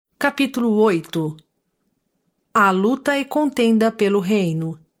Capítulo 8. A luta e contenda pelo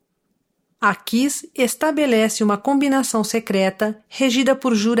reino. Aquis estabelece uma combinação secreta regida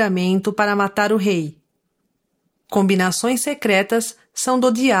por juramento para matar o rei. Combinações secretas são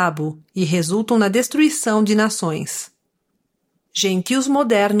do diabo e resultam na destruição de nações. Gentios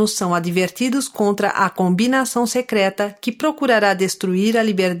modernos são advertidos contra a combinação secreta que procurará destruir a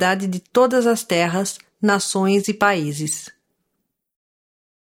liberdade de todas as terras, nações e países.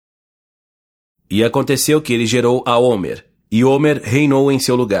 E aconteceu que ele gerou a Homer, e Homer reinou em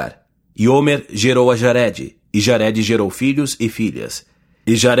seu lugar. E Homer gerou a Jared, e Jared gerou filhos e filhas.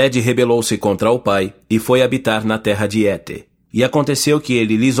 E Jared rebelou-se contra o pai, e foi habitar na terra de Hete. E aconteceu que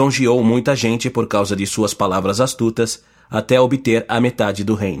ele lisonjeou muita gente por causa de suas palavras astutas, até obter a metade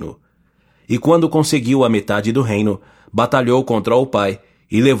do reino. E quando conseguiu a metade do reino, batalhou contra o pai,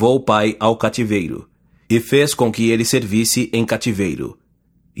 e levou o pai ao cativeiro, e fez com que ele servisse em cativeiro.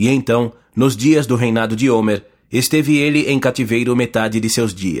 E então, nos dias do reinado de Homer, esteve ele em cativeiro metade de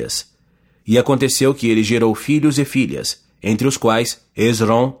seus dias. E aconteceu que ele gerou filhos e filhas, entre os quais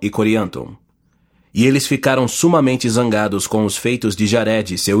Esrom e Coriantum. E eles ficaram sumamente zangados com os feitos de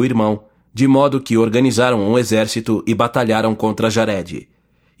Jared, seu irmão, de modo que organizaram um exército e batalharam contra Jared.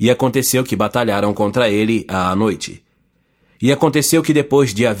 E aconteceu que batalharam contra ele à noite. E aconteceu que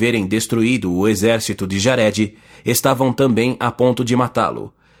depois de haverem destruído o exército de Jared, estavam também a ponto de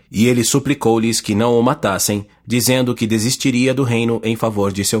matá-lo. E ele suplicou-lhes que não o matassem, dizendo que desistiria do reino em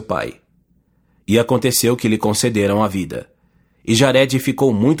favor de seu pai. E aconteceu que lhe concederam a vida. E Jared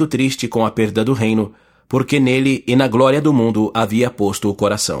ficou muito triste com a perda do reino, porque nele e na glória do mundo havia posto o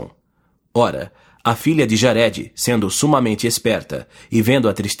coração. Ora, a filha de Jared, sendo sumamente esperta e vendo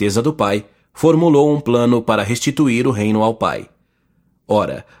a tristeza do pai, formulou um plano para restituir o reino ao pai.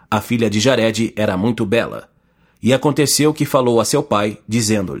 Ora, a filha de Jared era muito bela. E aconteceu que falou a seu pai,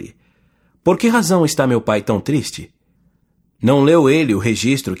 dizendo-lhe: Por que razão está meu pai tão triste? Não leu ele o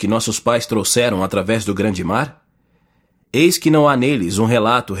registro que nossos pais trouxeram através do grande mar? Eis que não há neles um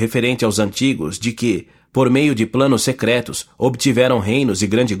relato referente aos antigos de que, por meio de planos secretos, obtiveram reinos e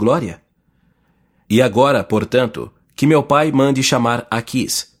grande glória? E agora, portanto, que meu pai mande chamar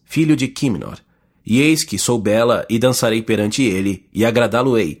Aquis, filho de Quimnor, e eis que sou bela e dançarei perante ele, e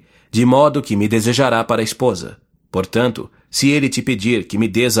agradá-lo-ei, de modo que me desejará para a esposa. Portanto, se ele te pedir que me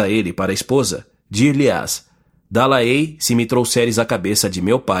des a ele para a esposa, dir-lhe-ás: dá-la-ei se me trouxeres a cabeça de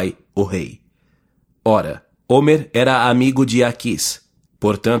meu pai, o rei. Ora, Homer era amigo de Aquis.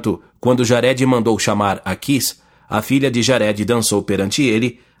 Portanto, quando Jared mandou chamar Aquis, a filha de Jared dançou perante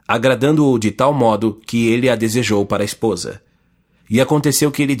ele, agradando-o de tal modo que ele a desejou para a esposa. E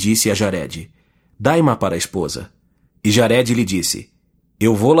aconteceu que ele disse a Jared: dai-ma para a esposa. E Jared lhe disse: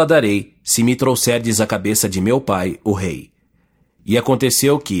 eu vou-la darei, se me trouxerdes a cabeça de meu pai, o rei. E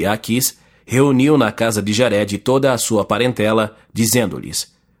aconteceu que Aquis reuniu na casa de Jared toda a sua parentela,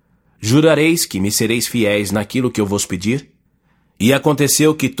 dizendo-lhes: jurareis que me sereis fiéis naquilo que eu vos pedir? E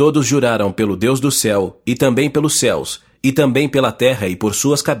aconteceu que todos juraram pelo Deus do céu, e também pelos céus, e também pela terra e por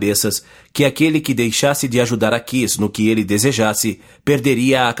suas cabeças, que aquele que deixasse de ajudar Aquis no que ele desejasse,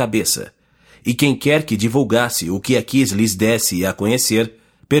 perderia a cabeça. E quem quer que divulgasse o que Aquis lhes desse a conhecer,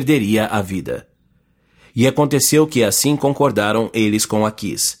 perderia a vida. E aconteceu que assim concordaram eles com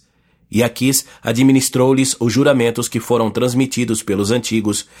Aquis. E Aquis administrou-lhes os juramentos que foram transmitidos pelos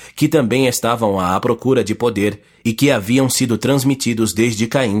antigos, que também estavam à procura de poder, e que haviam sido transmitidos desde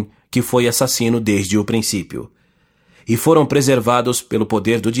Caim, que foi assassino desde o princípio. E foram preservados pelo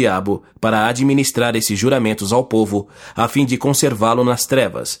poder do diabo para administrar esses juramentos ao povo, a fim de conservá-lo nas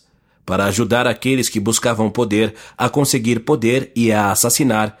trevas, para ajudar aqueles que buscavam poder a conseguir poder e a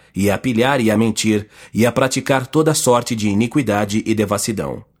assassinar, e a pilhar e a mentir, e a praticar toda sorte de iniquidade e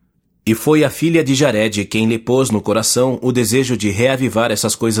devassidão. E foi a filha de Jared quem lhe pôs no coração o desejo de reavivar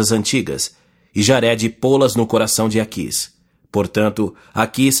essas coisas antigas, e Jared pô-las no coração de Aquis. Portanto,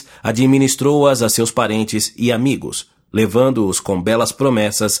 Aquis administrou-as a seus parentes e amigos, levando-os com belas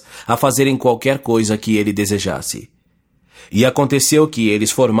promessas a fazerem qualquer coisa que ele desejasse. E aconteceu que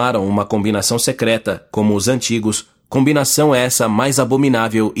eles formaram uma combinação secreta, como os antigos, combinação essa mais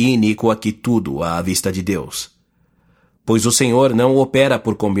abominável e iníqua que tudo à vista de Deus. Pois o Senhor não opera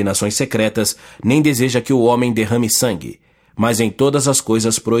por combinações secretas, nem deseja que o homem derrame sangue, mas em todas as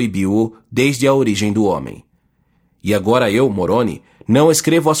coisas proibiu-o desde a origem do homem. E agora eu, Moroni, não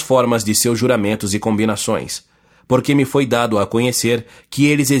escrevo as formas de seus juramentos e combinações, porque me foi dado a conhecer que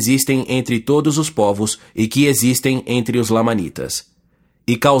eles existem entre todos os povos e que existem entre os lamanitas.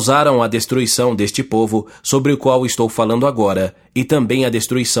 E causaram a destruição deste povo sobre o qual estou falando agora, e também a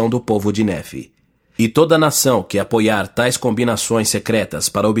destruição do povo de Nefe. E toda nação que apoiar tais combinações secretas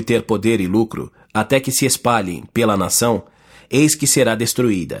para obter poder e lucro, até que se espalhem pela nação, eis que será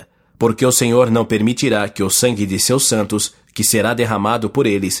destruída, porque o Senhor não permitirá que o sangue de seus santos, que será derramado por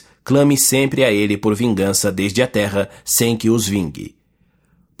eles, clame sempre a ele por vingança desde a terra, sem que os vingue.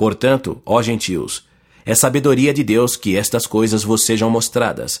 Portanto, ó gentios, é sabedoria de Deus que estas coisas vos sejam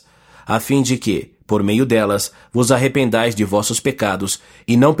mostradas, a fim de que, por meio delas, vos arrependais de vossos pecados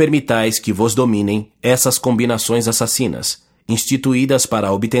e não permitais que vos dominem essas combinações assassinas, instituídas para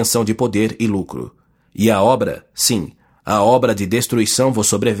a obtenção de poder e lucro. E a obra, sim, a obra de destruição vos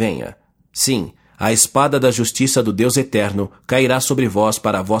sobrevenha. Sim, a espada da justiça do Deus eterno cairá sobre vós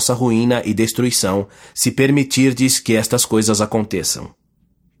para a vossa ruína e destruição, se permitirdes que estas coisas aconteçam.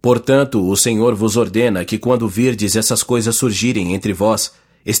 Portanto, o Senhor vos ordena que quando virdes essas coisas surgirem entre vós,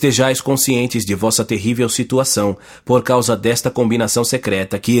 estejais conscientes de vossa terrível situação por causa desta combinação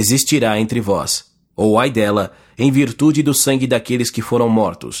secreta que existirá entre vós, ou ai dela, em virtude do sangue daqueles que foram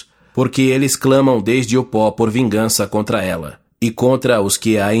mortos, porque eles clamam desde o pó por vingança contra ela, e contra os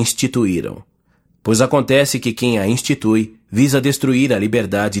que a instituíram. Pois acontece que quem a institui visa destruir a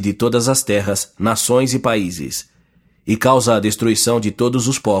liberdade de todas as terras, nações e países, e causa a destruição de todos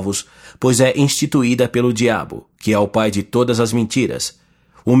os povos, pois é instituída pelo diabo, que é o pai de todas as mentiras,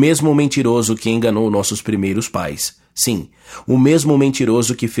 o mesmo mentiroso que enganou nossos primeiros pais. Sim, o mesmo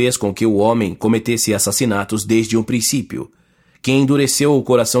mentiroso que fez com que o homem cometesse assassinatos desde o princípio, que endureceu o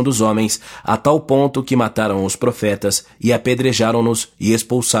coração dos homens a tal ponto que mataram os profetas e apedrejaram-nos e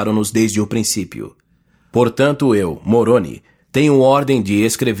expulsaram-nos desde o princípio. Portanto eu, Moroni, tenho ordem de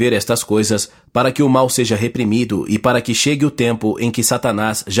escrever estas coisas para que o mal seja reprimido e para que chegue o tempo em que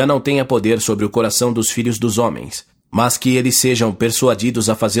Satanás já não tenha poder sobre o coração dos filhos dos homens, mas que eles sejam persuadidos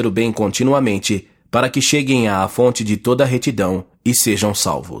a fazer o bem continuamente, para que cheguem à fonte de toda a retidão e sejam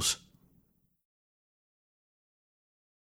salvos.